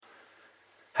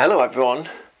Hello everyone,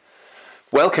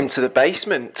 welcome to the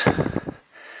basement.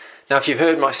 Now if you've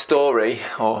heard my story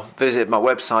or visited my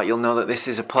website, you'll know that this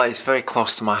is a place very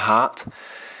close to my heart.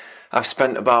 I've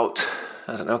spent about,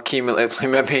 cumulatively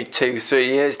maybe 2-3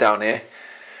 years down here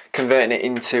converting it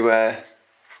into a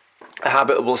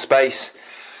habitable space.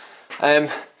 And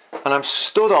I'm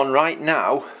stood on right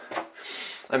now,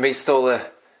 amidst all the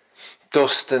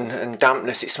dust and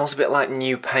dampness. It smells a bit like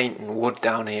new paint and wood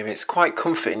down here. It's quite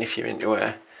comforting if you're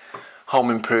into home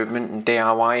improvement and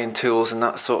DIY and tools and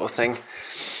that sort of thing.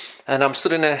 And I'm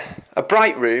stood in a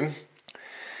bright room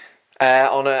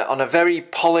on a very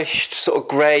polished sort of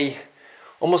grey,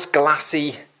 almost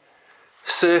glassy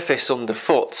surface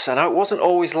underfoot. And it wasn't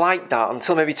always like that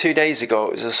until maybe 2 days ago.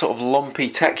 It was a sort of lumpy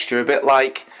texture, a bit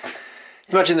like,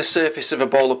 imagine the surface of a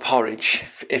bowl of porridge.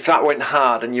 If that went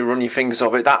hard and you run your fingers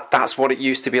over it, that's what it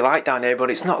used to be like down here,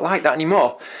 but it's not like that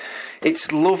anymore.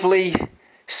 It's lovely,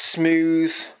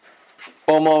 smooth,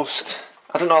 almost,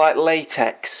 like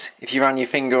latex if you ran your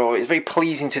finger over it. It's very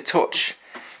pleasing to touch.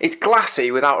 It's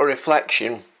glassy without a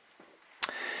reflection.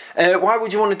 Why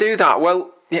would you want to do that?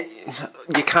 Well,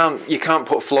 you can't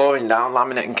put flooring down,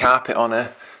 laminate and carpet on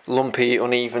a lumpy,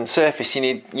 uneven surface. You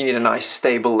need a nice,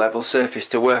 stable, level surface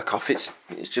to work off. It's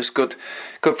just good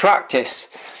practice.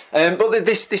 But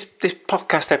this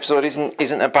podcast episode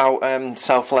isn't about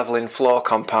self-leveling floor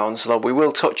compounds, although we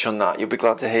will touch on that. You'll be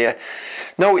glad to hear.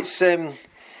 No, it's a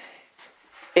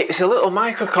little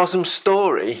microcosm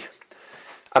story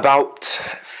about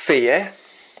fear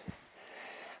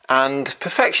and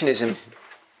perfectionism,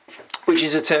 which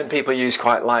is a term people use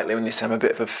quite lightly when they say I'm a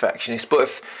bit of a perfectionist.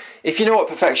 But if you know what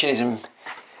perfectionism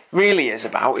really is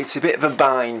about, it's a bit of a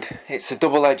bind. It's a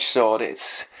double-edged sword.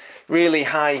 It's really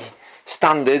high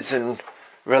standards and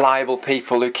reliable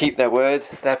people who keep their word.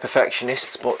 They're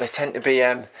perfectionists, but they tend to be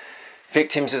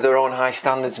victims of their own high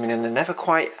standards, meaning they're never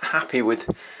quite happy with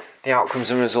the outcomes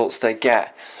and results they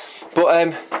get.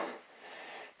 But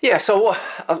so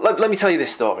let me tell you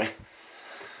this story.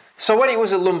 So when it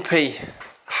was a lumpy,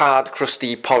 hard,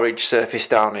 crusty porridge surface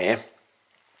down here,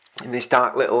 in this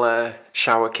dark little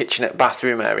shower, kitchenette,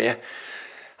 bathroom area,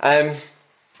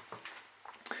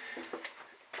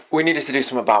 we needed to do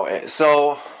something about it.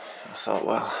 So I thought,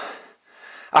 well,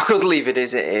 I could leave it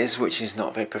as it is, which is not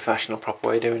a very professional, proper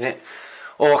way of doing it,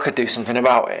 or I could do something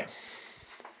about it.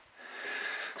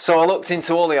 So I looked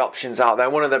into all the options out there.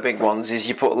 One of the big ones is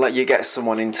you get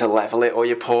someone in to level it, or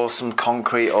you pour some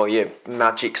concrete or your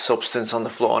magic substance on the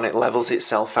floor and it levels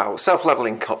itself out.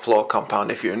 Self-leveling floor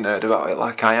compound, if you're a nerd about it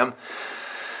like I am.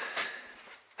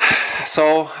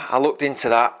 So I looked into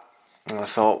that and I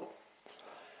thought,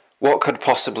 what could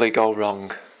possibly go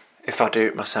wrong if I do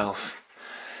it myself?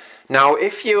 Now,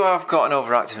 if you have got an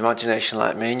overactive imagination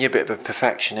like me and you're a bit of a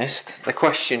perfectionist, the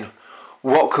question,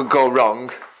 what could go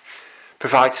wrong,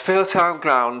 provides fertile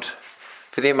ground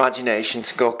for the imagination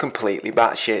to go completely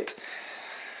batshit.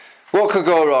 What could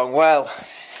go wrong? Well,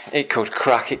 it could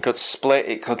crack, it could split,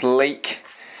 it could leak,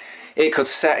 it could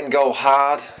set and go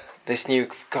hard, this new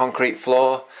concrete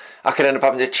floor. I could end up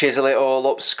having to chisel it all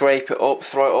up, scrape it up,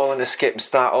 throw it all in a skip and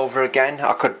start over again.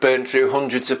 I could burn through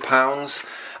hundreds of pounds.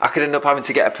 I could end up having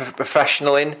to get a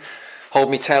professional in,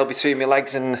 hold my tail between my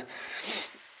legs and,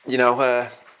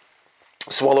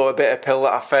 swallow a bitter pill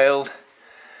that I failed.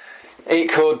 It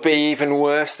could be even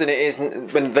worse than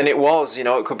it was.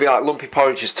 It could be like lumpy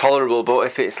porridge is tolerable, but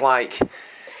if it's like,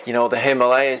 the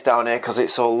Himalayas down here because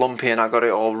it's all lumpy and I got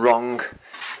it all wrong,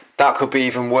 that could be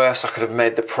even worse. I could have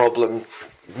made the problem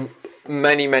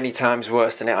many, many times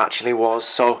worse than it actually was.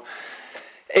 So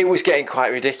it was getting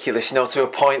quite ridiculous, to a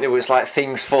point there was like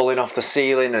things falling off the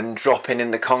ceiling and dropping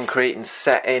in the concrete and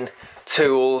setting,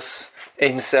 tools,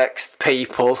 insects,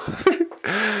 people.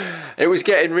 It was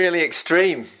getting really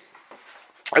extreme.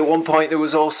 At one point there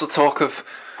was also talk of,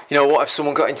 what if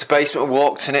someone got into the basement and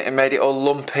walked in it and made it all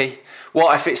lumpy?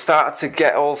 What if it started to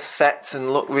get all set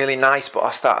and look really nice, but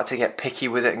I started to get picky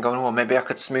with it and going, well, maybe I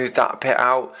could smooth that bit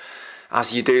out,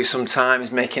 as you do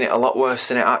sometimes, making it a lot worse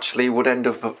than it actually would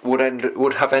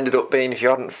have ended up being if you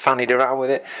hadn't fannied around with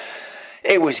it.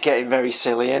 It was getting very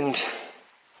silly, and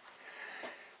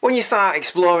when you start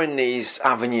exploring these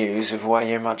avenues of where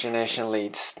your imagination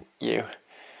leads you,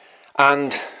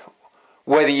 and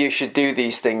whether you should do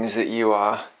these things that you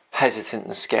are hesitant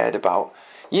and scared about,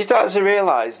 you start to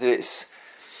realise that it's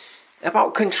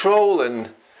about control and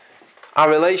our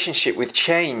relationship with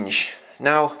change.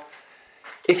 Now,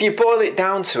 if you boil it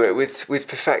down to it with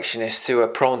perfectionists who are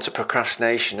prone to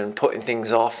procrastination and putting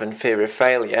things off and fear of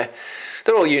failure,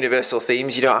 they're all universal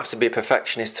themes. You don't have to be a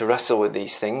perfectionist to wrestle with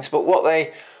these things, but what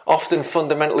they often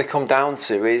fundamentally come down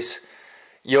to is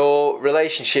your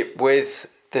relationship with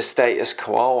the status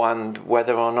quo and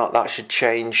whether or not that should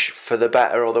change for the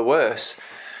better or the worse.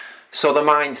 So the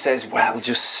mind says, well,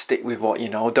 just stick with what you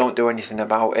know, don't do anything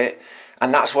about it.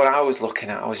 And that's what I was looking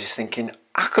at. I was just thinking,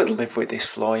 I could live with this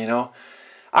floor, you know.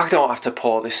 I don't have to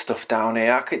pour this stuff down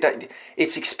here.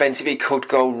 It's expensive, it could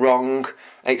go wrong,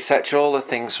 etc. All the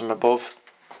things from above,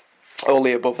 all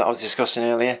the above that I was discussing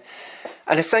earlier.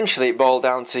 And essentially it boiled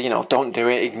down to, you know, don't do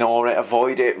it, ignore it,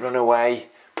 avoid it, run away,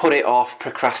 put it off,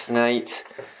 procrastinate,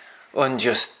 and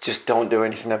just don't do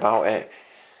anything about it.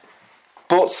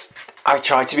 But I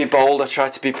tried to be bold, I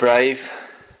tried to be brave.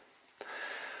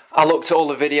 I looked at all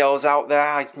the videos out there.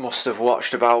 I must have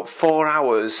watched about 4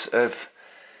 hours of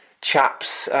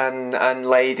chaps and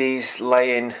ladies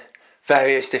laying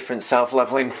various different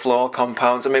self-leveling floor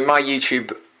compounds. I mean, my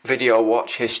YouTube video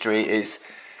watch history it's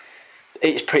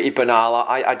pretty banal.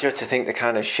 I dread to think the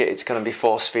kind of shit it's going to be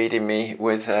force-feeding me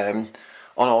with on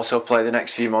autoplay the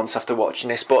next few months after watching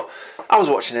this. But I was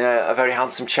watching a very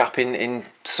handsome chap in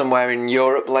somewhere in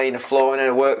Europe laying a floor in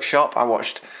a workshop. I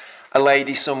watched a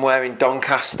lady somewhere in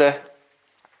Doncaster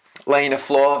laying a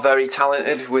floor, very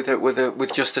talented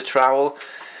with just a trowel.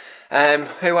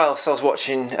 Who else? I was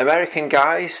watching American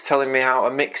guys telling me how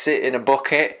to mix it in a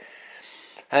bucket.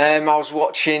 I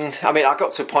got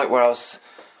to a point where I was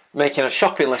making a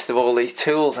shopping list of all these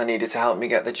tools I needed to help me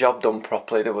get the job done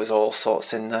properly. There was all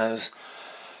sorts in those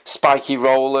spiky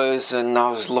rollers, and I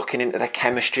was looking into the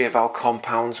chemistry of how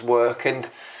compounds work, and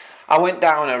I went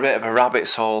down a bit of a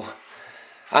rabbit's hole.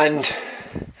 And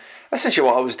essentially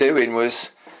what I was doing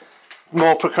was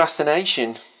more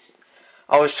procrastination.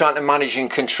 I was trying to manage and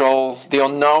control the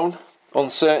unknown,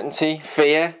 uncertainty,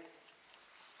 fear,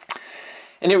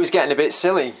 and it was getting a bit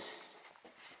silly.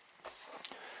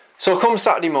 So come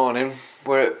Saturday morning,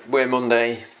 we're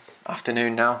Monday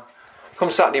afternoon now. Come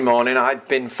Saturday morning, I'd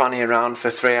been fanning around for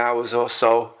 3 hours or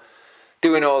so,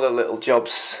 doing all the little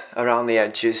jobs around the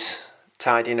edges,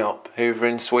 tidying up,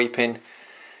 hoovering, sweeping,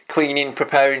 cleaning,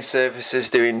 preparing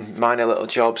surfaces, doing minor little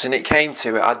jobs, and it came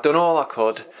to it. I'd done all I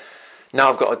could. Now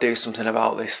I've got to do something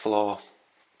about this floor.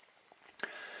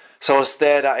 So I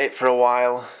stared at it for a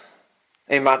while,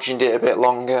 imagined it a bit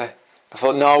longer. I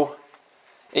thought, no,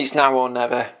 it's now or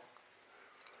never.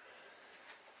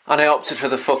 And I opted for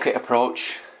the fuck it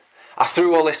approach. I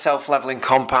threw all this self-leveling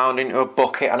compound into a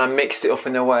bucket and I mixed it up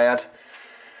in the way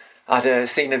I'd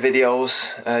seen the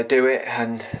videos do it,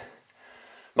 and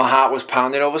my heart was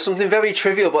pounding over something very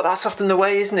trivial, but that's often the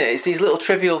way, isn't it? It's these little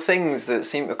trivial things that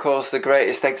seem to cause the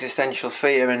greatest existential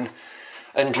fear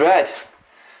and dread.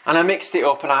 And I mixed it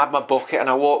up and I had my bucket and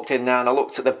I walked in there and I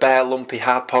looked at the bare, lumpy,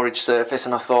 hard porridge surface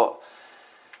and I thought,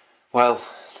 well,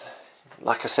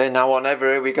 like I say, now or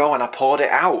never, here we go. And I poured it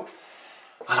out.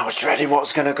 And I was dreading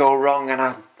what's going to go wrong, and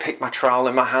I picked my trowel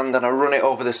in my hand and I run it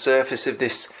over the surface of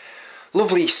this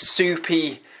lovely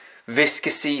soupy,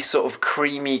 viscousy, sort of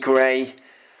creamy grey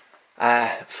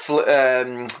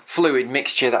fluid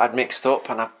mixture that I'd mixed up,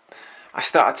 and I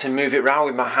started to move it around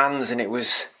with my hands, and it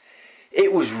was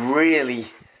really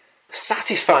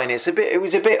satisfying. It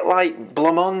was a bit like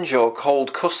blancmange or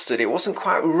cold custard. It wasn't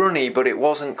quite runny, but it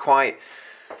wasn't quite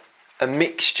a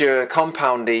mixture,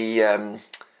 compoundy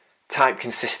type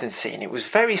consistency, and it was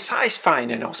very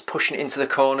satisfying. And I was pushing it into the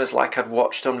corners like I'd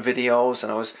watched on videos,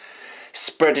 and I was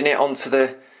spreading it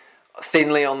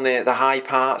thinly on the high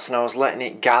parts, and I was letting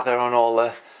it gather on all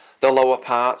the lower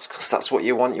parts, because that's what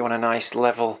you want. You want a nice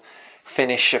level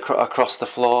finish across the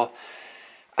floor.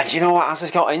 And you know what, as I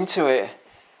got into it,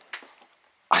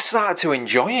 I started to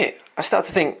enjoy it. I started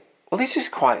to think, well, this is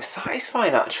quite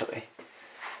satisfying actually.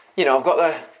 You know, I've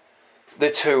got the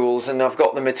tools and I've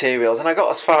got the materials, and I got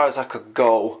as far as I could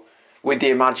go with the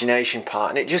imagination part,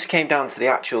 and it just came down to the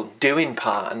actual doing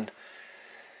part and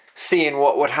seeing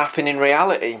what would happen in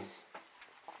reality.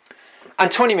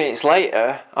 And 20 minutes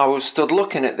later, I was stood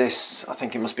looking at this, I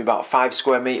think it must be about 5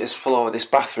 square metres floor of this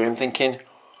bathroom, thinking,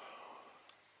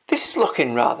 this is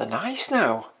looking rather nice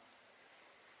now.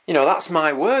 You know, that's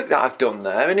my work that I've done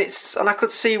there, and I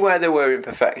could see where there were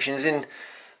imperfections. In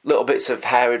little bits of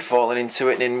hair had fallen into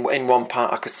it, and in one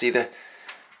part I could see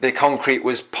the concrete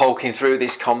was poking through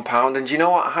this compound. And you know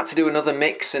what, I had to do another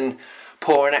mix and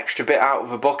pour an extra bit out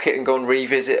of a bucket and go and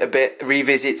revisit a bit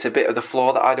of the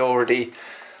floor that I'd already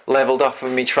levelled off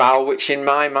with my trowel, which in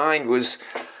my mind was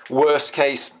worst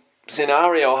case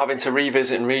scenario, having to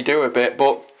revisit and redo a bit.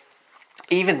 But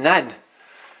even then,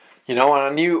 you know, and I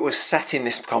knew it was set in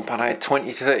this compound. I had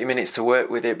 20 to 30 minutes to work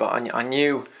with it, but I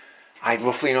knew I had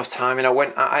roughly enough time, and I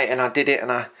went at it and I did it,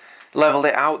 and I levelled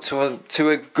it out to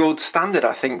a good standard,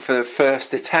 I think, for the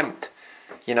first attempt.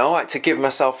 You know, I had to give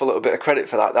myself a little bit of credit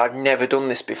for that I've never done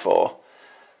this before.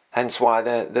 hence why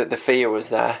the fear was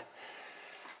there.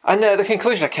 And the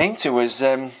conclusion I came to was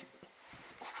I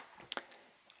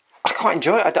quite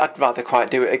enjoy it. I'd rather quite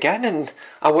do it again. And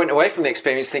I went away from the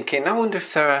experience thinking, I wonder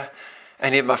if there are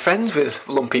any of my friends with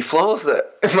lumpy floors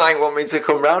that might want me to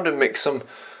come round and mix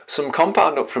some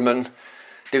compound up from and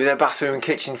do their bathroom and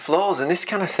kitchen floors and this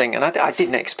kind of thing. And I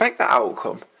didn't expect that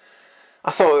outcome.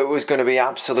 I thought it was going to be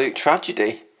absolute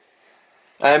tragedy.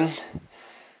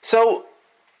 So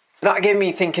that gave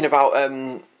me thinking about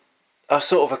a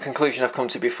sort of a conclusion I've come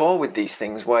to before with these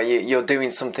things, where you're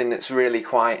doing something that's really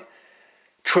quite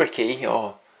tricky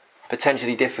or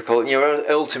potentially difficult, and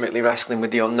you're ultimately wrestling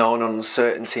with the unknown,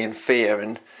 uncertainty and fear,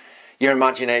 and your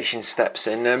imagination steps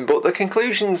in. But the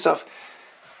conclusions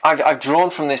I've drawn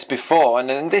from this before,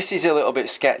 and this is a little bit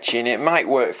sketchy, and it might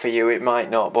work for you, it might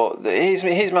not. But here's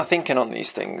my thinking on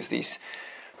these things.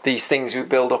 These things we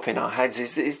build up in our heads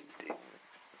is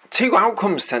two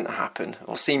outcomes tend to happen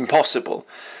or seem possible.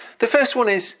 The first one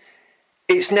is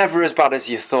it's never as bad as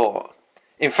you thought.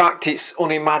 In fact, it's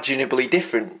unimaginably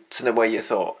different to the way you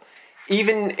thought.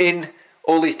 Even in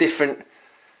all these different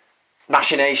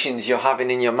machinations you're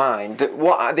having in your mind,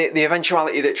 the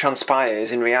eventuality that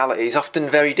transpires in reality is often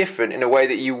very different in a way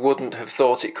that you wouldn't have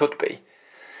thought it could be.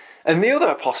 And the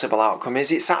other possible outcome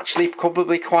is it's actually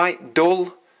probably quite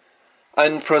dull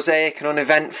and prosaic and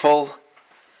uneventful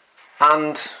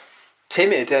and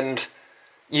timid, and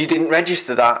you didn't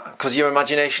register that because your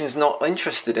imagination is not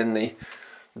interested in the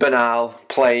banal,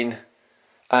 plain,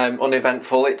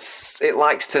 uneventful. It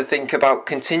likes to think about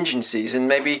contingencies, and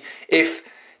maybe if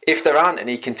there aren't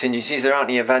any contingencies, there aren't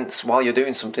any events while you're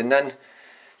doing something, then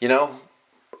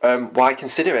why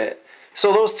consider it?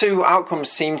 So those two outcomes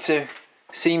seem to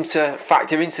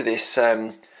factor into this,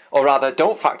 or rather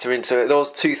don't factor into it.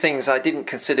 Those two things I didn't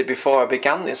consider before I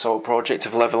began this whole project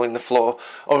of levelling the floor,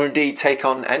 or indeed take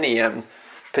on any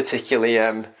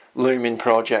particularly looming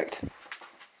project.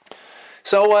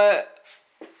 So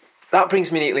that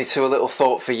brings me neatly to a little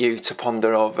thought for you to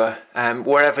ponder over.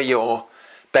 Wherever your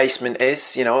basement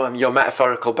is, your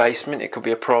metaphorical basement, it could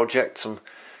be a project, some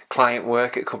client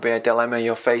work, it could be a dilemma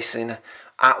you're facing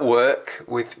at work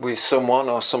with someone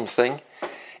or something.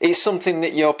 It's something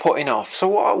that you're putting off. So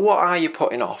what are you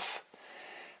putting off?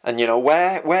 And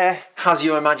where has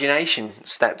your imagination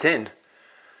stepped in?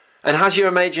 And has your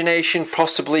imagination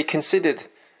possibly considered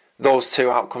those two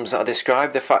outcomes that I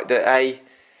described? The fact that A,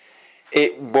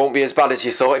 it won't be as bad as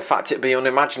you thought. In fact, it'd be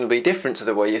unimaginably different to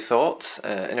the way you thought,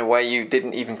 in a way you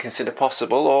didn't even consider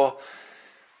possible. Or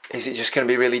is it just going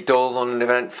to be really dull,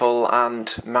 uneventful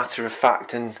and matter of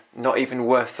fact and not even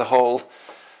worth the whole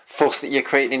fuss that you're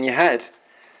creating in your head?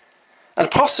 And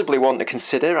possibly one to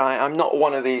consider. I'm not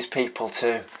one of these people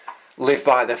to live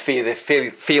by the fear,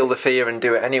 feel the fear and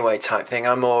do it anyway type thing.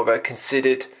 I'm more of a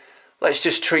considered, let's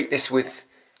just treat this with,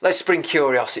 let's bring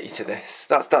curiosity to this.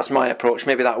 That's my approach.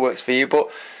 Maybe that works for you. But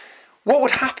what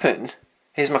would happen,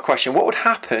 here's my question, what would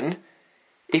happen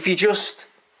if you just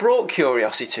brought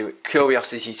curiosity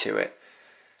to it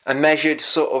and measured,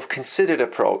 sort of considered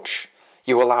approach?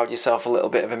 You allowed yourself a little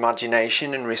bit of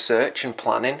imagination and research and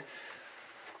planning,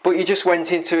 but you just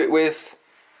went into it with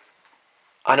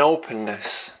an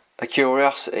openness, a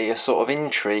curiosity, a sort of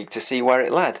intrigue to see where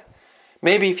it led.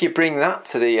 Maybe if you bring that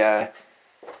to the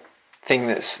thing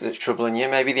that's troubling you,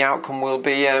 maybe the outcome will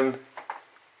be, the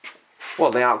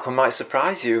outcome might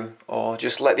surprise you, or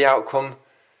just let the outcome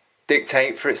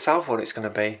dictate for itself what it's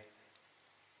going to be.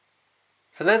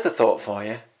 So there's a thought for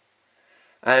you.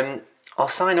 I'll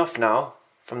sign off now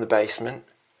from the basement,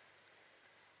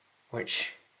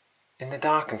 which in the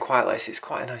dark and quiet place, it's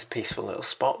quite a nice peaceful little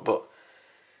spot, but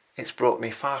it's brought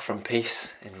me far from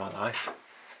peace in my life.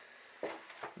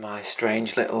 My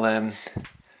strange little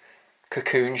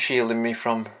cocoon shielding me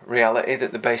from reality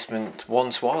that the basement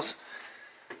once was.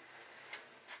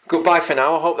 Goodbye for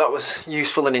now. I hope that was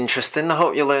useful and interesting. I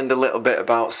hope you learned a little bit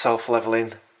about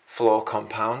self-leveling floor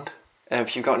compound.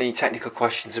 If you've got any technical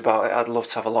questions about it, I'd love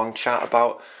to have a long chat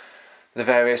about the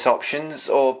various options,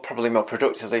 or probably more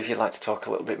productively if you'd like to talk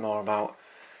a little bit more about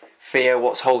fear,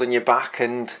 what's holding you back,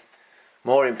 and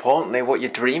more importantly, what you're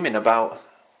dreaming about.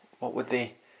 What would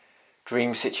the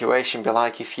dream situation be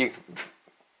like if you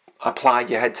applied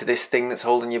your head to this thing that's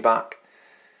holding you back?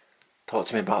 Talk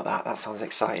to me about that. That sounds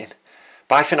exciting.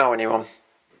 Bye for now,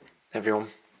 everyone.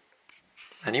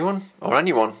 Anyone?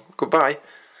 Goodbye.